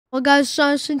Well, guys,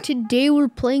 so today we're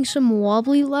playing some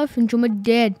Wobbly Life and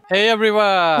SimasGamer. Hey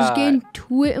everyone! Let's get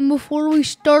into it, and before we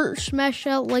start, smash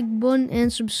that like button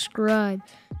and subscribe.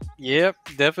 Yep,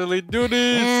 definitely do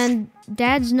this. And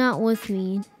Dad's not with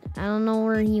me. I don't know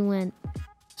where he went.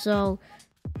 So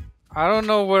I don't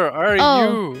know where are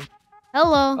you.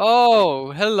 Hello.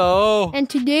 Oh, hello. And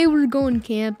today we're going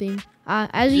camping.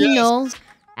 As you know,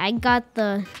 I got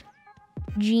the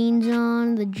jeans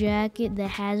on, the jacket, the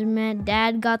hazmat.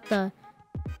 Dad got the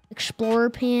explorer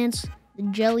pants, the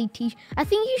jelly t-shirt. I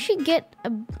think you should get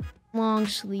a long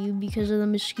sleeve because of the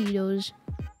mosquitoes.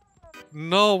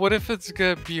 No, what if it's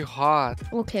gonna be hot?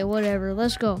 Okay, whatever.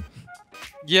 Let's go.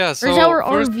 Yeah, so where's our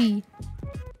first, RV?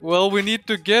 well, we need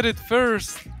to get it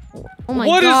first. Oh my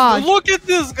god. Look at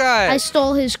this guy! I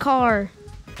stole his car.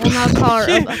 Well, not car.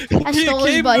 I stole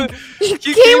his bike. He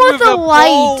came with a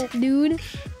light, dude.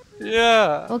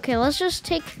 Yeah. Okay, let's just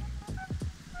take...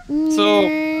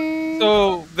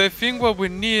 So the thing what we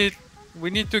need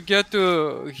to get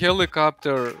to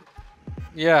helicopter.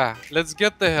 Yeah, let's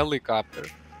get the helicopter.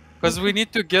 Because we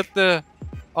need to get the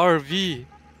RV.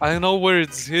 I know where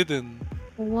it's hidden.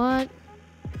 What?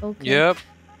 Okay. Yep.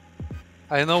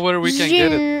 I know where we can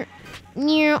get it.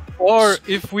 Or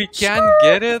if we can't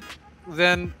get it,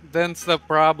 then that's the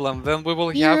problem. Then we will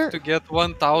have to get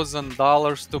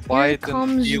 $1,000 to buy it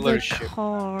in the dealership. The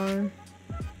car.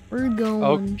 We're going.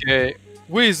 Okay.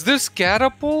 Wait, is this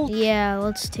catapult? Yeah,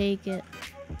 let's take it.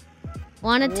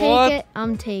 Wanna take it?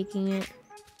 I'm taking it.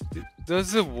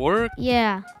 Does it work?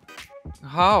 Yeah.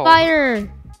 How?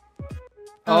 Fire!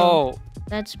 Oh.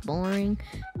 That's boring.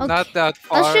 Okay. Not that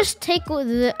far. Let's just take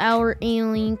our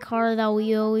alien car that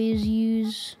we always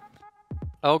use.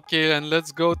 Okay, and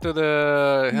let's go to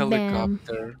the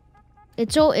helicopter.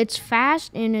 It's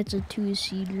fast and it's a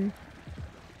 2-seater.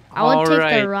 I would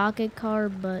take the rocket car,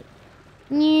 but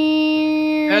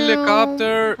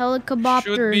helicopter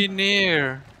should be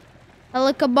near.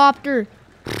 Helicopter.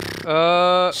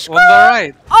 On the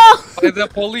right. Oh! By the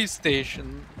police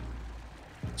station.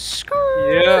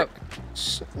 Skirt.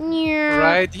 Yeah.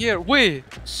 Right here. Wait,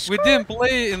 we didn't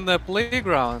play in the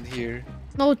playground here.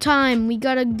 No time. We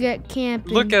gotta get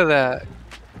camping. Look at that.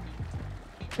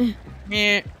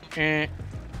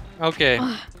 Okay.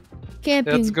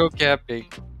 Camping. Let's go camping.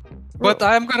 But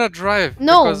I'm gonna drive.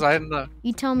 No. Because I know.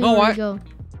 You tell me where to go.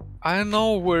 I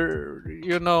know where. I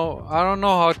don't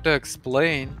know how to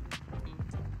explain.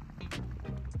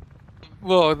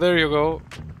 Well, there you go.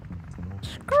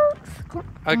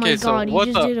 Okay, oh my god, what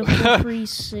you just did a full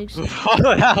 360.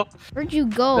 Where'd you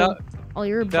go? Oh,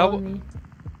 you're above me.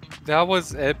 That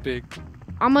was epic.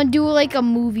 I'm gonna do like a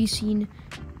movie scene.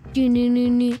 So we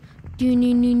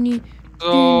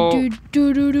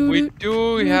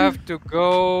do have to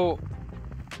go.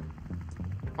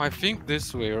 I think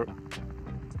this way.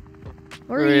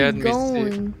 Where are you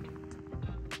going?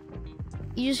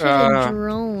 You just hit a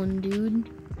drone,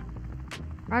 dude.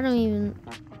 I don't even.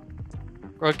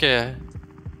 Okay.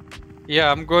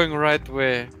 Yeah, I'm going right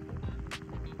way.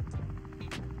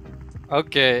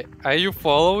 Okay, are you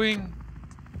following?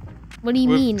 What do you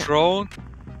mean? Drone?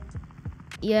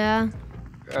 Yeah.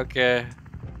 Okay.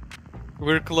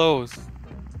 We're close.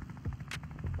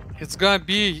 It's gonna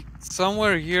be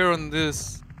somewhere here on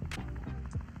this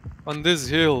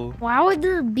hill. Why would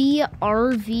there be an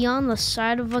RV on the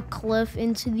side of a cliff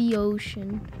into the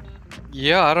ocean?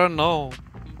 Yeah, I don't know.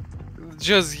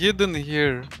 Just hidden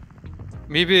here.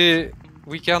 Maybe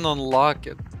we can unlock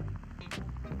it.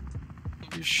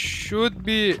 It should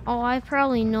be. Oh, I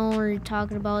probably know where you're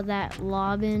talking about, that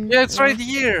lobbing. Yeah, it's right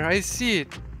here. I see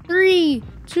it. 3,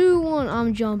 2, 1.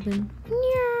 I'm jumping.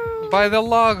 By the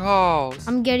log house.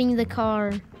 I'm getting the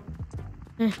car.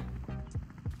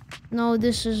 No,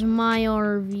 this is my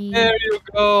RV. There you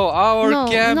go. Our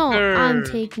camper. No, I'm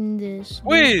taking this.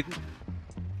 Wait.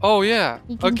 Oh, yeah.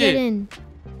 You can get in.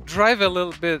 Drive a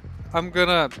little bit. I'm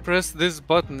gonna press this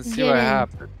button and see what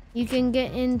happens. You can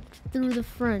get in through the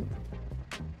front.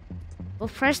 Well,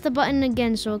 press the button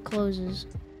again so it closes.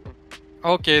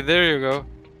 Okay, there you go.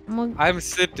 I'm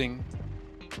sitting.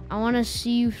 I want to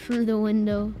see you through the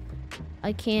window.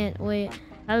 I can't. Wait.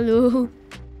 Hello.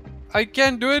 I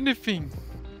can't do anything.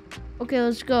 Okay,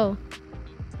 let's go.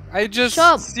 I just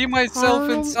see myself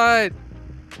inside.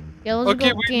 Yeah, let's go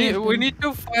camping. we need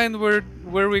to find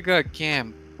where we got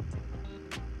camp.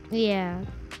 Yeah.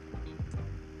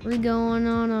 We're going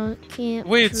on a camp.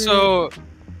 Wait, trip. So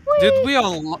did we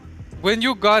unlock? When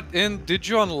you got in, did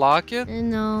you unlock it?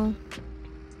 No.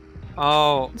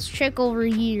 Oh. Let's check over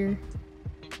here.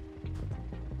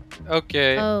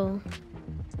 Okay. Oh.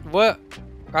 What?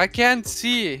 I can't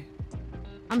see.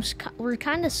 We're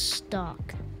kind of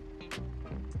stuck.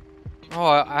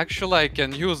 Oh, actually, I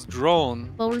can use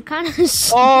drone. But we're kind of.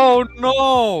 Oh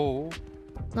no!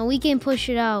 No, we can push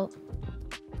it out.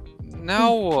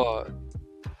 Now what?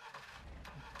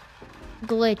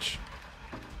 Glitch.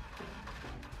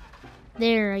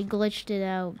 There, I glitched it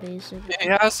out, basically.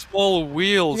 It has small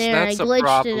wheels. There, That's I a glitched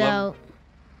problem. it out.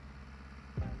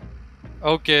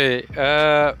 Okay.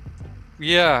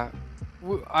 Yeah.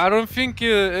 I don't think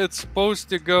it's supposed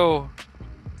to go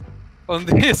on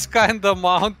these kind of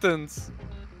mountains.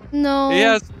 No. It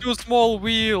has 2 small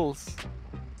wheels.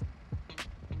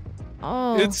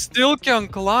 Oh. It still can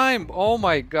climb. Oh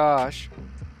my gosh.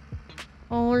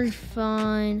 Oh, we're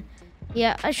fine.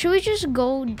 Yeah, should we just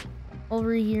go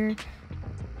over here?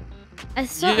 I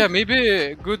thought. Yeah,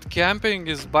 maybe good camping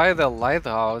is by the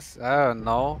lighthouse. I don't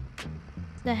know.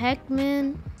 The heck,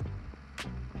 man?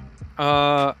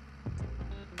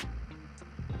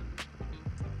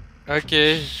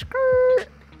 Okay. Skirt.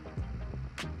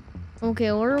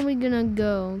 Okay, where are we gonna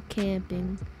go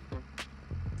camping?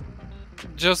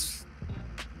 Just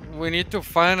we need to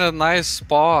find a nice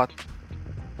spot.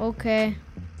 Okay.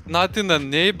 Not in the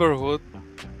neighborhood.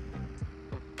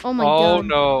 Oh my Oh god.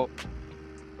 no.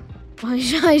 Why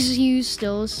is you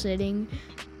still sitting?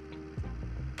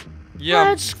 Yeah,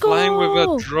 Let's I'm flying with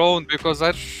go. a drone because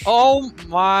I. Oh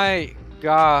my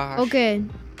gosh. Okay.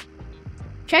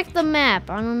 Check the map.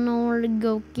 I don't know where to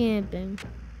go camping.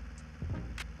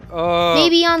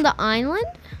 Maybe on the island?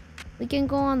 We can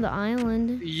go on the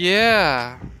island.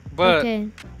 Yeah, but okay.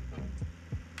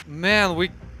 Man,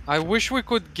 I wish we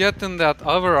could get in that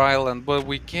other island, but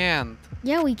we can't.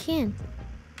 Yeah, we can.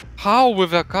 How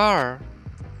with a car?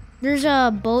 There's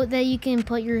a boat that you can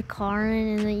put your car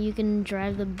in and then you can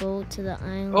drive the boat to the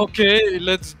island. Okay,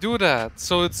 let's do that.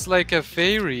 So it's like a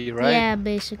ferry, right? Yeah,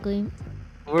 basically.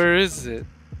 Where is it?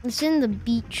 It's in the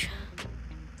beach.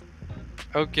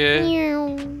 Okay.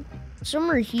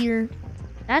 Somewhere here.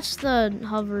 That's the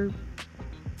hover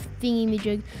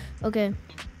thingy-majig. Okay.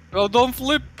 Oh, don't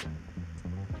flip.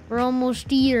 We're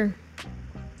almost here.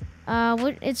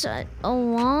 What? It's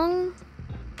along.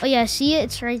 Oh yeah, see it?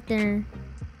 It's right there.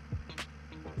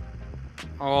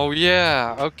 Oh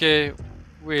yeah. Okay.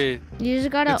 Wait. You just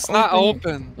gotta. It's not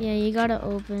open. Yeah, you gotta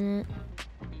open it.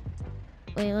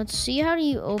 Wait, let's see. How do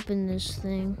you open this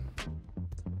thing?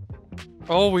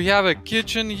 Oh, we have a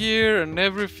kitchen here and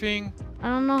everything. I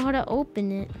don't know how to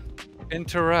open it.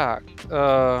 Interact.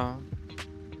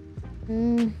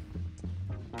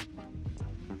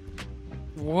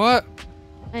 What?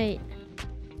 Wait.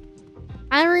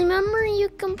 I remember you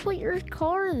can put your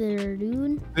car there,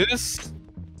 dude. This?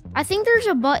 I think there's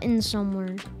a button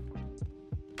somewhere.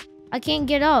 I can't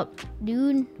get up,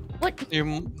 dude. What?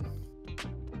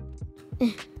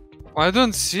 I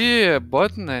don't see a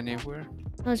button anywhere.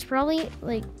 No, it's probably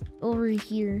like over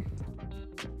here.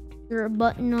 There's a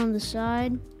button on the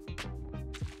side.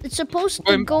 It's supposed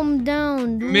to go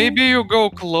down, dude. Maybe you go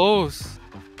close.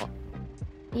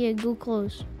 Yeah, go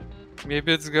close.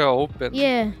 Maybe it's gonna open.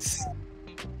 Yeah.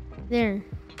 There.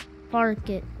 Park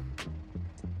it.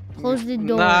 Close the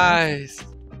door. Nice.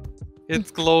 It's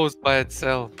closed by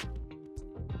itself.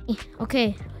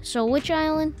 Okay, so which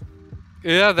island?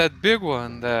 Yeah, that big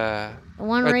one. The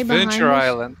one right behind us? Adventure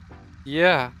Island.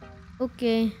 Yeah.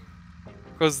 Okay.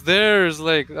 Because there's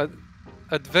like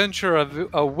adventure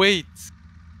awaits.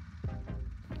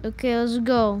 Okay, let's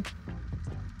go.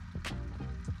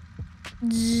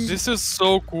 This is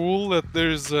so cool that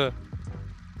there's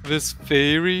this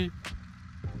ferry.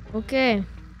 Okay.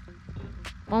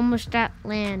 Almost at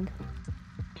land.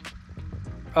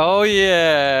 Oh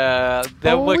yeah,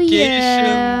 the vacations.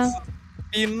 Yeah.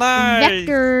 Be nice.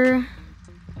 Vector.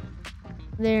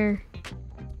 There.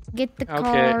 Get the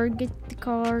car. Get the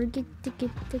car. Get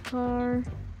the car.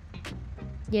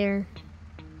 There.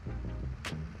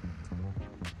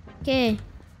 Okay.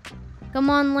 Come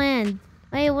on, land.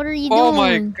 Hey, what are you doing? Oh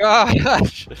my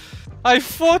gosh! I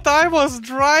thought I was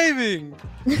driving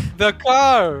the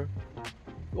car.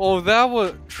 Oh, that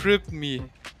would trip me.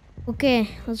 Okay,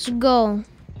 let's go.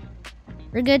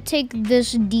 We're gonna take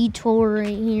this detour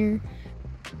right here.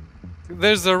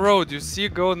 There's a road. You see,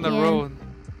 go on the road.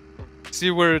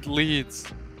 See where it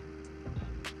leads.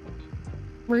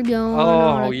 We're going.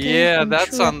 Oh yeah,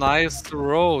 that's a nice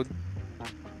road.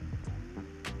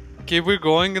 Okay, we're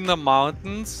going in the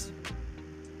mountains.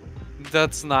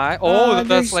 That's nice. Oh,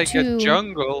 that's like a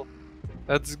jungle.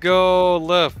 Let's go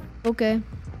left. Okay.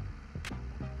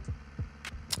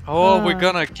 Oh, we're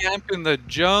gonna camp in the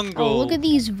jungle. Oh, look at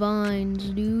these vines,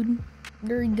 dude.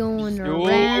 They're going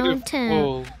around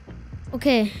town.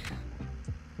 Okay.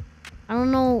 I don't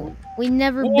know. We've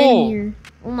never been Whoa! here.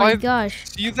 Oh my gosh.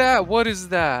 See that? What is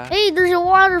that? Hey, there's a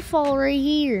waterfall right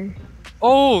here.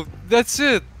 Oh, that's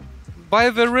it. By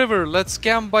the river. Let's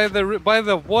camp by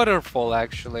the waterfall.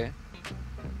 Actually,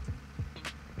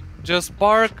 just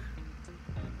park.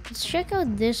 Let's check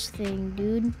out this thing,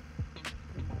 dude.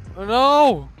 Oh,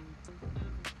 no!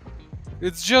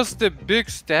 It's just a big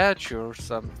statue or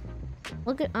something.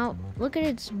 Look at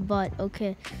its butt.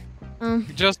 Okay.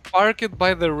 Just park it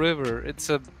by the river.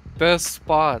 It's a best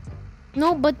spot.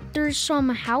 No, but there's some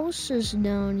houses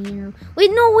down here. Wait,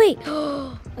 no, wait.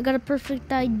 I got a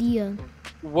perfect idea.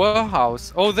 What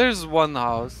house? Oh, there's one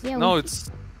house. Yeah, no, it's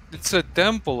a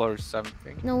temple or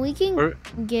something. No, we can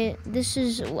get. This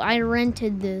is. I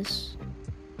rented this.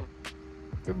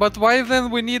 But why then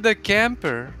we need a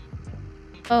camper?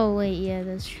 Oh wait, yeah,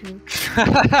 that's true.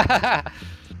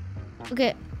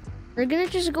 Okay, we're gonna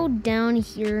just go down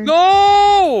here.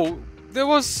 No! There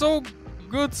was so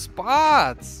good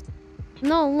spots.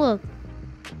 No, look.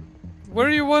 Where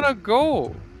do you wanna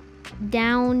go?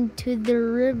 Down to the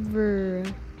river.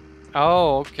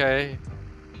 Oh, okay.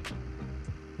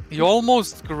 You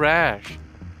almost crashed.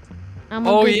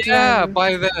 Oh yeah, driver.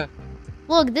 by the...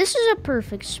 Look, this is a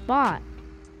perfect spot.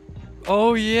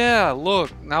 Oh yeah,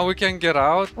 look, now we can get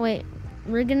out. Wait,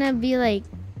 we're gonna be like...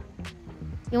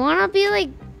 You wanna be like...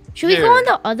 Should we go on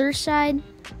the other side?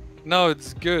 No,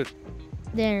 it's good.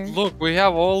 There. Look, we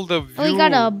have all the view. Oh, we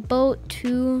got a boat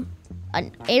too.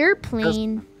 An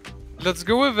airplane. Let's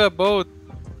go with a boat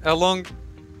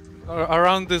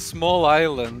around this small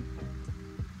island.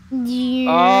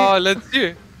 Yeah. Oh, let's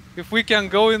see if we can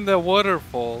go in the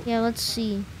waterfall. Yeah, let's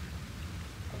see.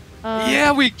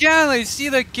 Yeah, we can. I see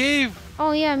the cave.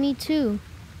 Oh yeah, me too.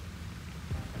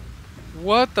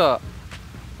 What the?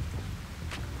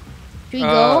 Should we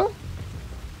go?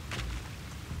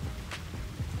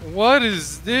 What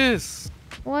is this?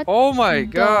 What? Oh my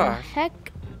gosh.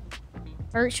 Heck?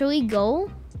 Or should we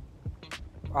go?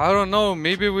 I don't know.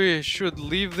 Maybe we should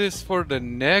leave this for the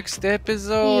next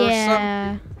episode or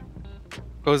something.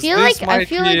 Because I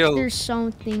feel like there's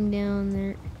something down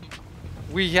there.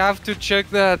 We have to check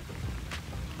that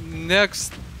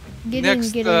next Get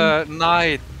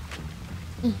night.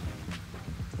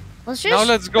 Let's now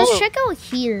let's go. Let's check out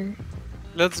here.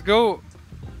 Let's go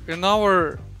in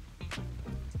our...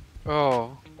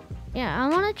 Oh. Yeah, I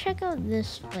want to check out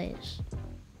this place.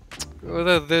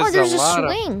 There's a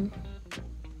swing.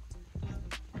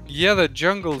 Yeah, the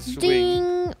jungle swing.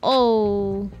 Ding!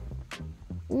 Oh.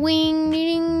 Wing,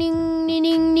 ding, ding, ding,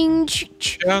 ding, ding.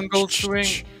 Jungle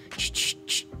swing.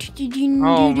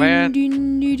 Oh man.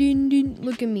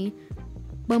 Look at me.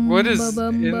 What is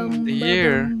in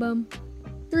here?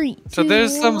 3, 2, so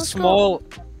there's some small...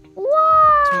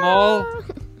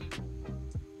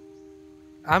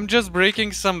 I'm just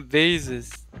breaking some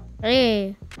vases.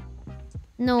 Hey.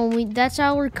 No, that's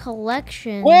our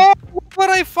collection. Oh, look what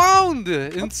I found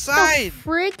inside. What the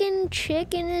freaking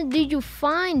chicken did you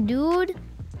find, dude?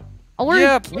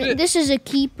 This is a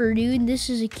keeper, dude. This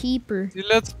is a keeper.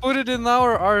 Let's put it in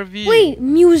our RV. Wait,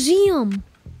 museum.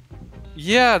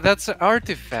 Yeah, that's an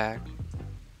artifact.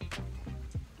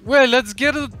 Well, let's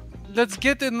get in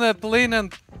the plane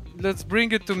and let's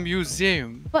bring it to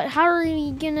museum. But how are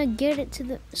we gonna get it to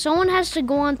the... Someone has to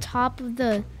go on top of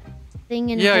the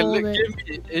thing and hold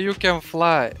it. You can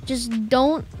fly. Just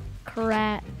don't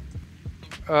crash.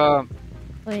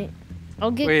 Wait,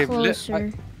 I'll get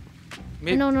closer.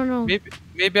 No.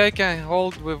 Maybe I can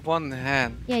hold with one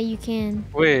hand. Yeah, you can.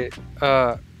 Wait,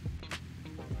 dang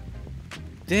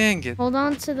it. Hold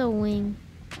on to the wing.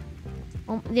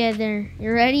 Oh, yeah, there.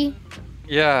 You ready?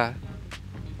 Yeah.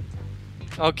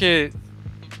 Okay,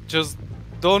 just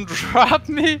don't drop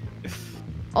me.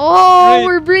 Oh, great.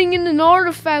 We're bringing an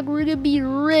artifact. We're gonna be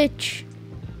rich.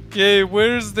 Okay,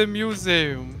 where's the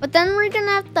museum? But then we're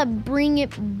gonna have to bring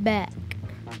it back.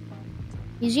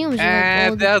 Museum's like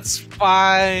old. That's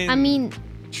fine. I mean,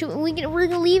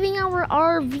 we're leaving our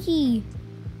RV.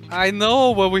 I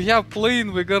know, but we have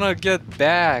plane. We're gonna get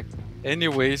back.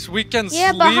 Anyways, we can sleep.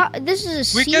 Yeah, but this is a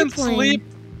seaplane.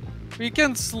 We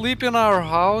can sleep in our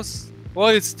house. Well,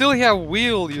 it still have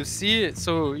wheel, you see,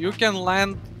 so you can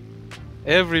land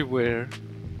everywhere.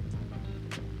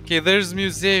 Okay, there's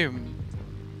museum.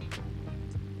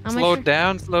 Slow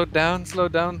down.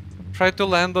 Try to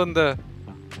land on the...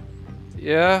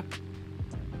 Yeah.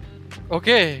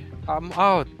 Okay, I'm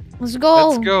out. Let's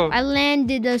go. I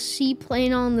landed a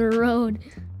seaplane on the road.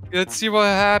 Let's see what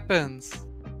happens.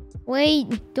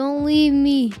 Wait, don't leave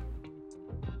me.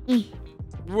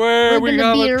 We're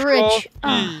gonna be rich.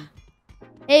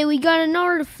 Hey, we got an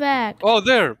artifact. Oh,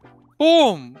 there.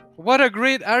 Boom. What a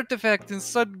great artifact in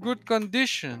such good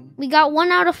condition. We got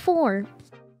 1 out of 4.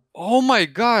 Oh my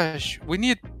gosh, we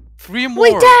need 3 more.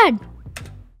 Wait, Dad!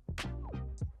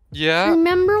 Yeah?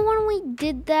 Remember when we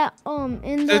did that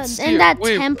in that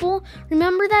temple?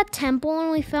 Remember that temple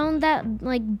when we found that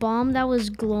like bomb that was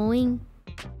glowing?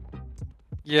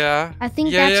 Yeah. I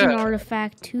think that's an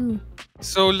artifact too.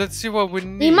 So let's see what we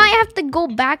need. We might have to go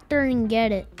back there and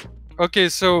get it. Okay,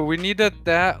 so we needed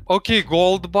that. Okay,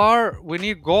 gold bar. We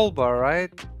need gold bar,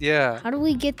 right? Yeah. How do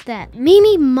we get that?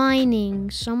 Maybe mining.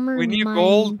 Somewhere We need mining.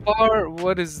 gold bar.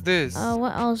 What is this?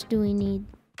 What else do we need?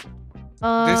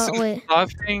 This is wait.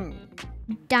 nothing.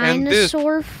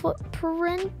 Dinosaur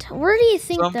footprint? Where do you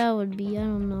think that would be? I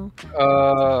don't know.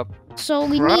 So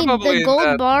we need the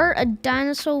gold bar, a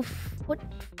dinosaur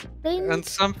footprint, and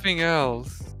something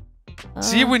else.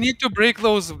 See, we need to break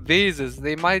those vases.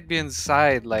 They might be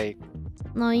inside, like.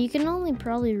 No, you can only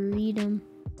probably read them.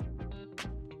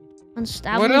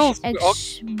 What else?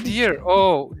 Deer.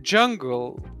 Oh,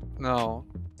 jungle. No.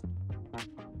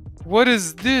 What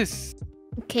is this?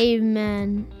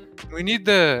 Caveman. We need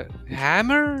the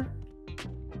hammer?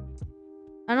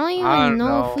 I don't even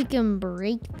know if we can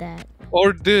break that.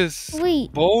 Or this.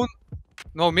 Wait. Bone?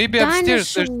 No, maybe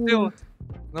upstairs. There's still...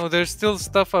 No, there's still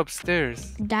stuff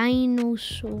upstairs.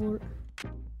 Dinosaur.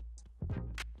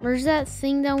 Where's that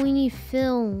thing that we need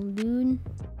filled, dude?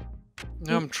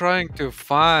 I'm trying to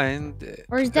find...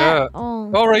 Where's that? Oh,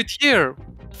 right here.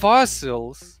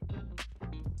 Fossils.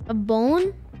 A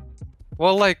bone?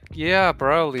 Well, like, yeah,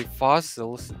 probably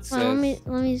fossils, it says.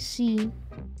 Let me see.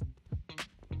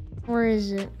 Where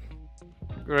is it?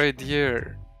 Right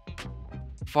here.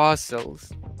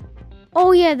 Fossils.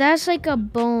 Oh yeah, that's like a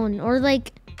bone, or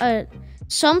like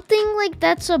something like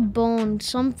that's a bone.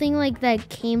 Something like that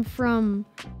came from.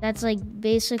 That's like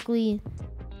basically.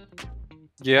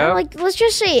 Yeah. Like, let's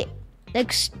just say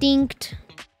extinct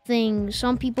thing.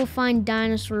 Some people find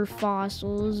dinosaur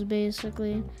fossils,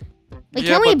 basically. Like,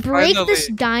 can we break this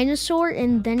dinosaur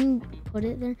and then put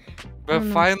it there? But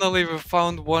finally, we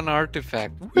found one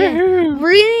artifact. Yeah,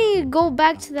 we're gonna go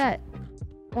back to that.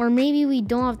 Or maybe we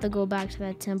don't have to go back to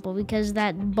that temple because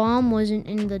that bomb wasn't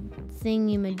in the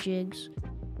thingy-majigs.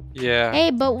 Yeah.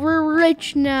 Hey, but we're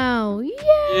rich now.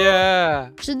 Yeah. Yeah.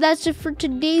 So that's it for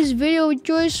today's video.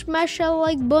 Enjoy, smash that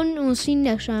like button, and we'll see you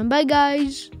next time. Bye,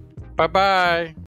 guys. Bye-bye.